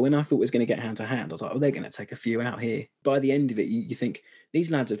siege. So when I thought it was going to get hand-to-hand, I was like, oh, they're going to take a few out here. By the end of it, you think, these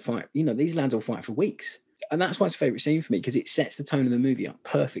lads would fight, these lads will fight for weeks. And that's why it's a favourite scene for me, because it sets the tone of the movie up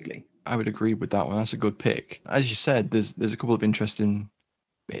perfectly. I would agree with that one. That's a good pick. As you said, there's a couple of interesting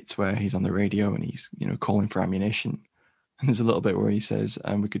bits where he's on the radio and he's, calling for ammunition. And there's a little bit where he says,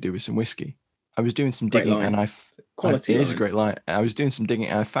 we could do with some whiskey. I was doing some digging and it is a great line. I was doing some digging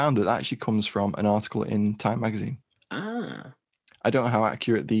and I found that actually comes from an article in Time magazine. Ah. I don't know how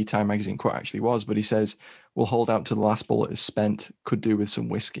accurate the Time magazine quote actually was, but he says, we'll hold out till the last bullet is spent, could do with some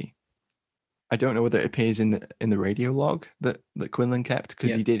whiskey. I don't know whether it appears in the radio log that Quinlan kept,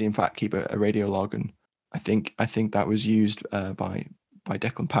 because he did in fact keep a radio log, and I think that was used by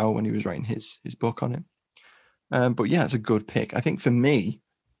Declan Powell when he was writing his book on it. But yeah, it's a good pick. I think for me,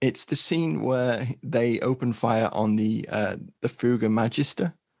 it's the scene where they open fire on the Fuga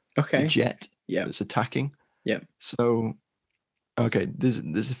Magister, the jet that's attacking. Yeah. So, okay, there's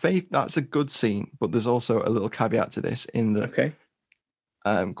a faith that's a good scene, but there's also a little caveat to this in that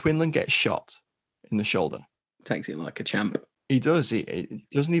Quinlan gets shot in the shoulder. Takes it like a champ. He does. It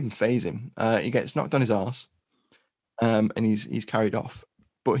doesn't even faze him. He gets knocked on his arse, and he's carried off.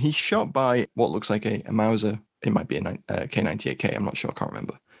 But he's shot by what looks like a Mauser. It might be a K98K. I'm not sure. I can't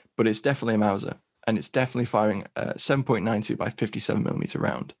remember. But it's definitely a Mauser, and it's definitely firing a 7.92 by 57mm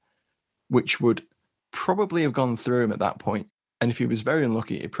round, which would probably have gone through him at that point. And if he was very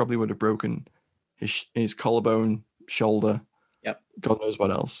unlucky, it probably would have broken his collarbone, shoulder, God knows what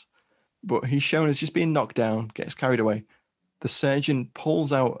else. But he's shown as just being knocked down, gets carried away. The surgeon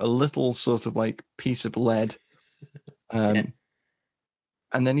pulls out a little sort of like piece of lead, and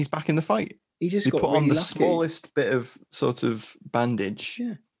then he's back in the fight. He got put really on the lucky. smallest bit of sort of bandage,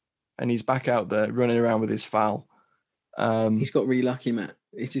 and he's back out there running around with his foul. He's got really lucky, Matt.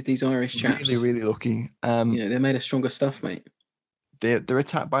 It's just these Irish chaps. Really, really lucky. They're made of stronger stuff, mate. They're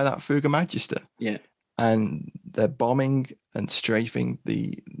attacked by that Fuga Magister. Yeah. And they're bombing and strafing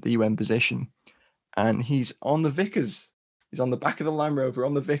the UN position. And he's on the Vickers. He's on the back of the Land Rover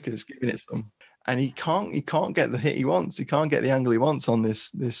on the Vickers, giving it some. And he can't get the hit he wants. He can't get the angle he wants on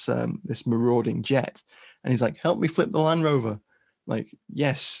this marauding jet. And he's like, help me flip the Land Rover. Like,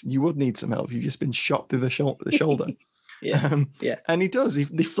 yes, you would need some help. You've just been shot through the shoulder. And he does.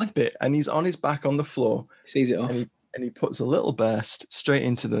 They flip it, and he's on his back on the floor. Sees it off. And he puts a little burst straight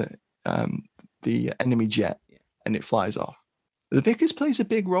into the enemy jet, and it flies off. The Vickers plays a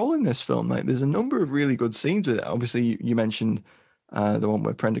big role in this film. Like, there's a number of really good scenes with it. Obviously, you mentioned the one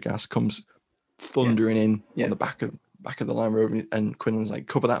where Prendergast comes thundering in on the back of the Land Rover, and Quinlan's like,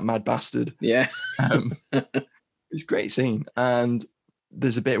 cover that mad bastard. Yeah. It's a great scene. And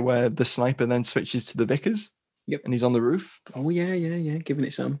there's a bit where the sniper then switches to the Vickers. Yep. And he's on the roof. Oh, yeah. Giving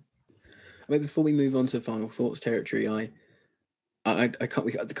it some. I mean, before we move on to final thoughts territory, I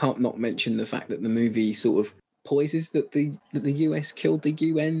can't not mention the fact that the movie sort of poises that the US killed the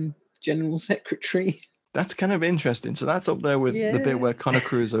UN General Secretary. That's kind of interesting. So that's up there with the bit where Conor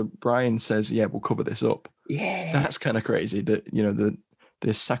Cruz O'Brien says, yeah, we'll cover this up. Yeah. That's kind of crazy that,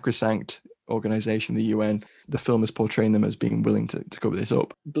 the sacrosanct organization, the UN, the film is portraying them as being willing to cover this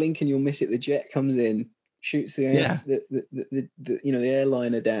up. Blink and you'll miss it. The jet comes in, shoots the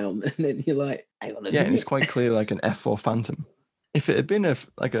airliner down, and then you're like, hang on a minute. And it's quite clearly like an F4 Phantom. If it had been a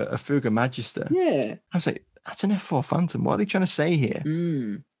Fuga Magister, I was like, that's an F4 Phantom. What are they trying to say here?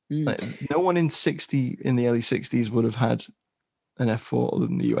 Like, no one in the early 60s would have had an F4 other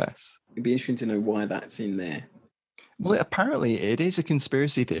than the US. It'd be interesting to know why that's in there. Well, apparently it is a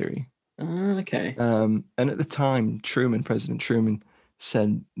conspiracy theory. Okay. And at the time, President Truman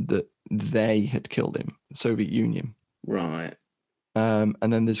said that they had killed him, the Soviet Union. Right. And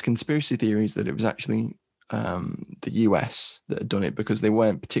then there's conspiracy theories that it was actually the US that had done it because they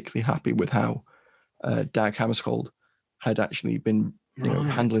weren't particularly happy with how Dag Hammarskjöld had actually been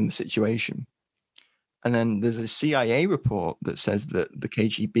handling the situation. And then there's a CIA report that says that the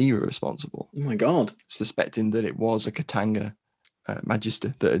KGB were responsible. Oh my God. Suspecting that it was a Katanga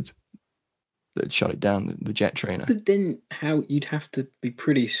magister that had shot it down, the jet trainer. But then how you'd have to be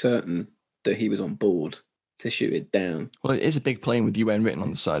pretty certain that he was on board to shoot it down. Well, it is a big plane with UN written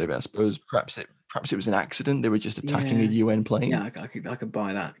on the side of it. I suppose perhaps it was an accident. They were just attacking a UN plane. Yeah, I could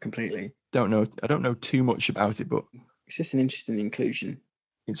buy that completely. Don't know. I don't know too much about it, but it's just an interesting inclusion.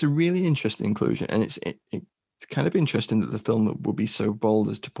 It's a really interesting inclusion, and it's kind of interesting that the film would be so bold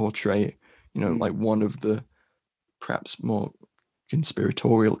as to portray, like one of the perhaps more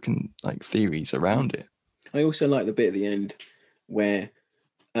conspiratorial theories around it. I also like the bit at the end where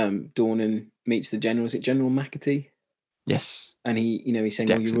Dornan meets the general. Is it General McAtee? Yes. And he's saying,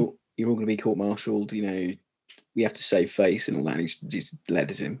 "Well, you're all going to be court-martialed. We have to save face and all that." And he just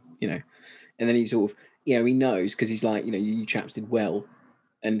leathers him, and then he sort of, he knows because he's like, you chaps did well.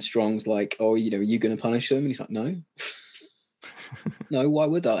 And Strong's like, "Oh, are you going to punish them?" And he's like, "No, no. Why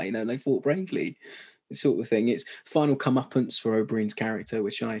would I? They fought bravely." This sort of thing. It's final comeuppance for O'Brien's character,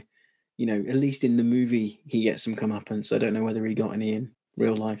 which I, at least in the movie he gets some comeuppance. I don't know whether he got any in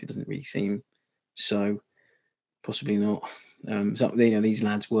real life. It doesn't really seem so. Possibly not. So these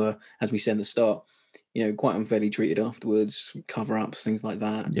lads were, as we said at the start, quite unfairly treated afterwards, cover-ups, things like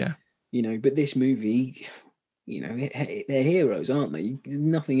that. Yeah. But this movie. They're heroes, aren't they? There's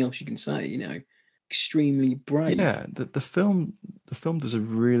nothing else you can say. Extremely brave. Yeah, the film does a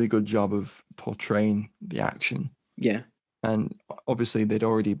really good job of portraying the action. Yeah, and obviously there'd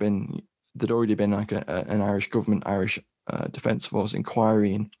already been like an Irish government, Irish Defence Force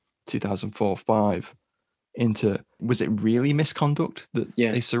inquiry in 2004-5 into, was it really misconduct that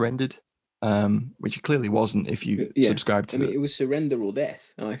they surrendered? Which it clearly wasn't if you subscribe to it was surrender or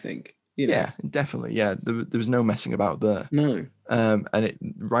death, I think. Yeah, definitely. Yeah, there was no messing about there. No. And it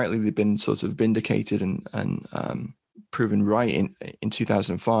rightly they've been sort of vindicated and proven right in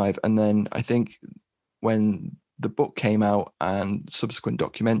 2005. And then I think when the book came out and subsequent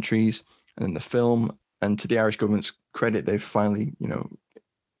documentaries and then the film, and to the Irish government's credit, they've finally,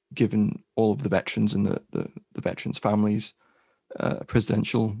 given all of the veterans and the veterans' families a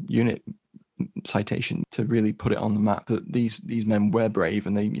presidential unit citation to really put it on the map that these men were brave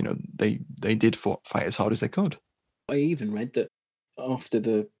and they did fight as hard as they could. I even read that after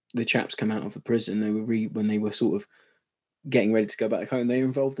the chaps come out of the prison, when they were sort of getting ready to go back home, they were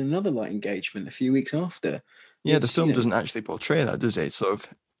involved in another engagement a few weeks after. Yeah, the film doesn't actually portray that, does it? It sort of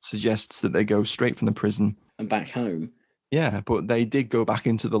suggests that they go straight from the prison and back home. Yeah, but they did go back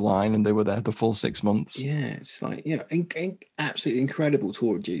into the line and they were there the full 6 months. Yeah, it's like, absolutely incredible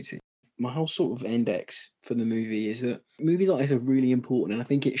tour of duty. My whole sort of index for the movie is that movies like this are really important, and I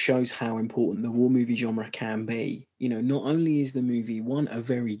think it shows how important the war movie genre can be. Not only is the movie a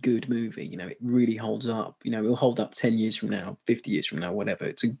very good movie, it really holds up. It'll hold up 10 years from now, 50 years from now, whatever.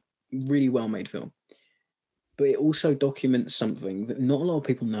 It's a really well-made film. But it also documents something that not a lot of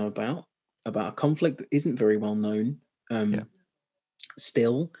people know about a conflict that isn't very well known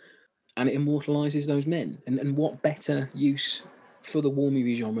still, and it immortalizes those men. And what better use for the war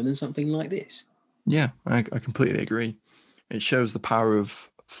movie genre than something like this? Yeah, I completely agree. It shows the power of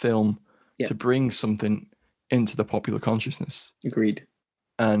film to bring something into the popular consciousness. Agreed.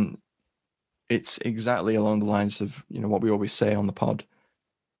 And it's exactly along the lines of, what we always say on the pod.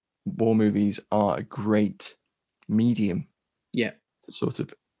 War movies are a great medium to sort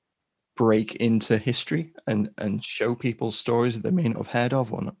of break into history and show people stories that they may not have heard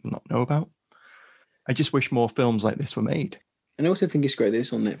of or not know about. I just wish more films like this were made. And I also think it's great that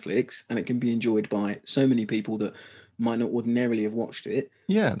it's on Netflix and it can be enjoyed by so many people that might not ordinarily have watched it.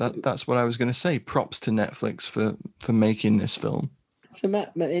 Yeah, that's what I was going to say. Props to Netflix for making this film. So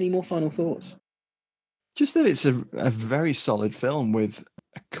Matt, any more final thoughts? Just that it's a very solid film with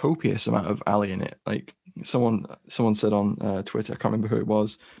a copious amount of Ali in it. Like someone said on Twitter, I can't remember who it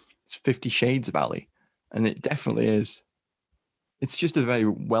was, it's 50 Shades of Ali. And it definitely is. It's just a very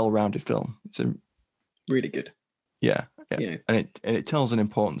well-rounded film. It's a really good. Yeah. And it tells an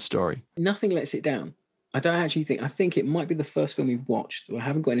important story. Nothing lets it down. I think it might be the first film we've watched where I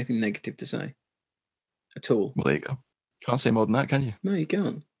haven't got anything negative to say at all. Well, there you go. Can't say more than that, can you? No, you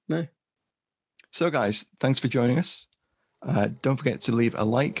can't. No. So guys, thanks for joining us. Don't forget to leave a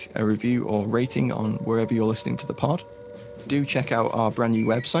like, a review or rating on wherever you're listening to the pod. Do check out our brand new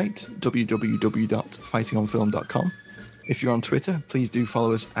website, www.fightingonfilm.com. If you're on Twitter, please do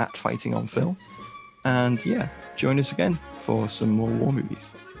follow us at fightingonfilm. And join us again for some more war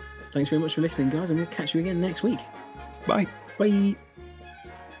movies. Thanks very much for listening, guys, and we'll catch you again next week. Bye. Bye.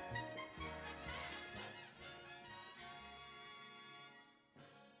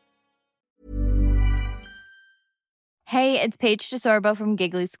 Hey, it's Paige DeSorbo from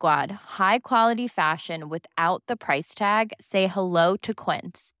Giggly Squad. High quality fashion without the price tag. Say hello to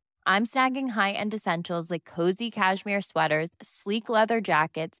Quince. I'm snagging high-end essentials like cozy cashmere sweaters, sleek leather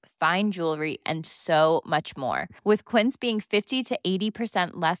jackets, fine jewelry, and so much more. With Quince being 50 to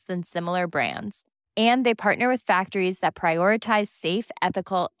 80% less than similar brands. And they partner with factories that prioritize safe,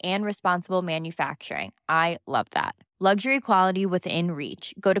 ethical, and responsible manufacturing. I love that. Luxury quality within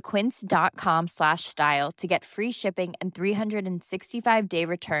reach. Go to quince.com/style to get free shipping and 365-day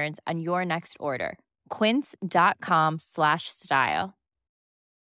returns on your next order. Quince.com/style.